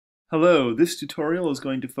Hello, this tutorial is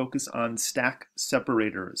going to focus on stack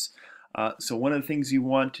separators. So one of the things you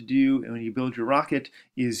want to do when you build your rocket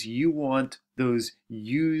is you want those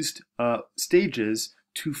used stages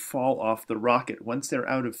to fall off the rocket. Once they're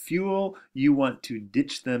out of fuel, you want to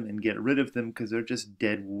ditch them and get rid of them because they're just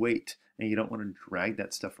dead weight and you don't want to drag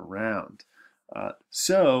that stuff around.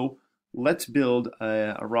 So let's build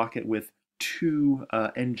a rocket with two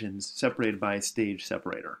engines separated by a stage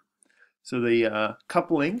separator. So the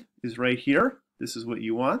coupling is right here. This is what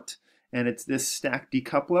you want. And it's this stack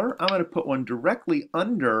decoupler. I'm going to put one directly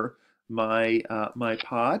under my, my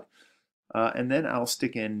pod. And then I'll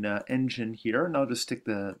stick an engine here. And I'll just stick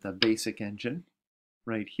the basic engine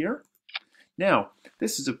right here. Now,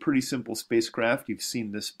 this is a pretty simple spacecraft. You've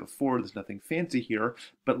seen this before. There's nothing fancy here.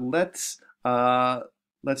 But let's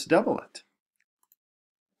double it.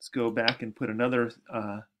 Let's go back and put another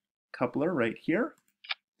coupler right here.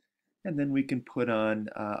 And then we can put on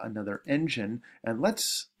another engine. And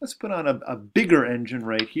let's put on a bigger engine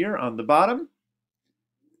right here on the bottom.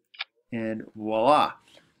 And voila.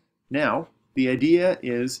 Now, the idea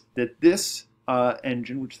is that this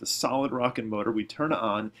engine, which is the solid rocket motor, we turn it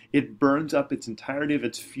on, it burns up its entirety of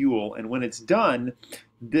its fuel. And when it's done,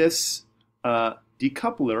 this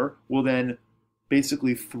decoupler will then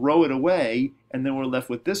basically throw it away, and then we're left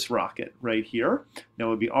with this rocket right here.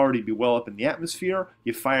 Now it would already be well up in the atmosphere.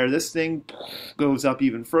 You fire this thing, goes up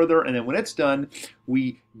even further, and then when it's done,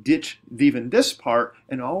 we ditch even this part,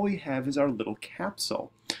 and all we have is our little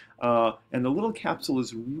capsule. And the little capsule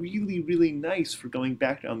is really, really nice for going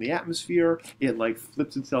back down the atmosphere. It like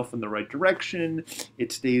flips itself in the right direction.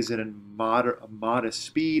 It stays at a modest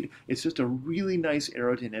speed. It's just a really nice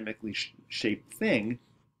aerodynamically shaped thing.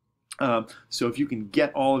 So if you can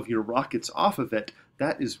get all of your rockets off of it,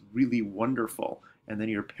 that is really wonderful. And then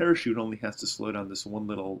your parachute only has to slow down this one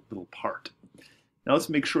little part. Now let's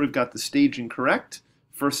make sure we've got the staging correct.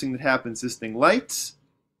 First thing that happens, this thing lights,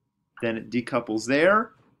 then it decouples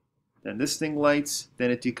there, then this thing lights, then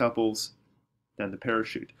it decouples, then the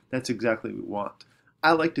parachute. That's exactly what we want.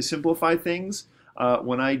 I like to simplify things.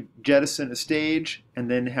 When I jettison a stage and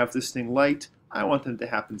then have this thing light, I want them to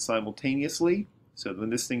happen simultaneously. So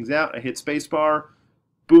when this thing's out, I hit spacebar,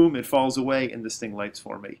 boom, it falls away, and this thing lights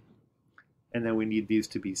for me. And then we need these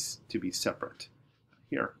to be separate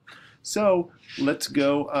here. So let's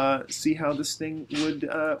go see how this thing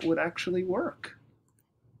would actually work.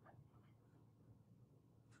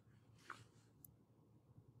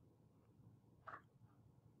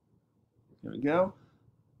 There we go.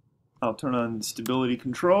 I'll turn on stability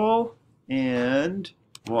control, and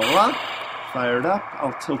voila. Fired up.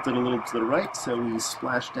 I'll tilt it a little to the right so we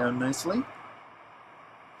splash down nicely.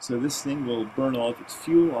 So this thing will burn all of its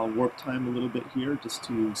fuel. I'll warp time a little bit here just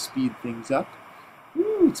to speed things up.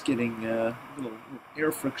 Woo, it's getting a little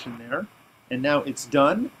air friction there. And now it's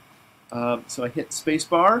done. So I hit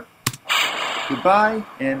spacebar. Goodbye.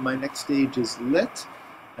 And my next stage is lit.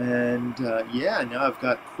 And yeah, now I've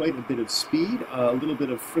got quite a bit of speed, a little bit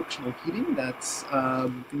of frictional heating. That's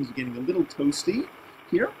things are getting a little toasty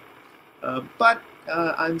here. But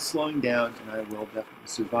I'm slowing down, and I will definitely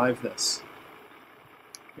survive this.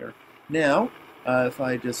 Here. Now, if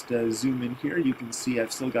I just zoom in here, you can see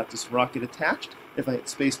I've still got this rocket attached. If I hit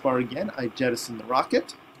spacebar again, I jettison the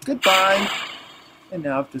rocket. Goodbye! And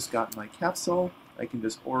now I've just got my capsule. I can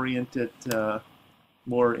just orient it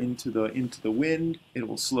more into the wind. It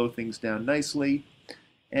will slow things down nicely.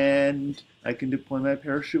 And I can deploy my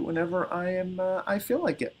parachute whenever I feel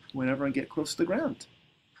like it, whenever I get close to the ground.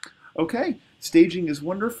 Okay, staging is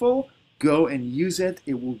wonderful. Go and use it.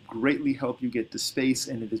 It will greatly help you get to space,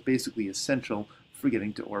 and it is basically essential for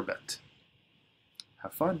getting to orbit.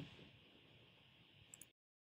 Have fun.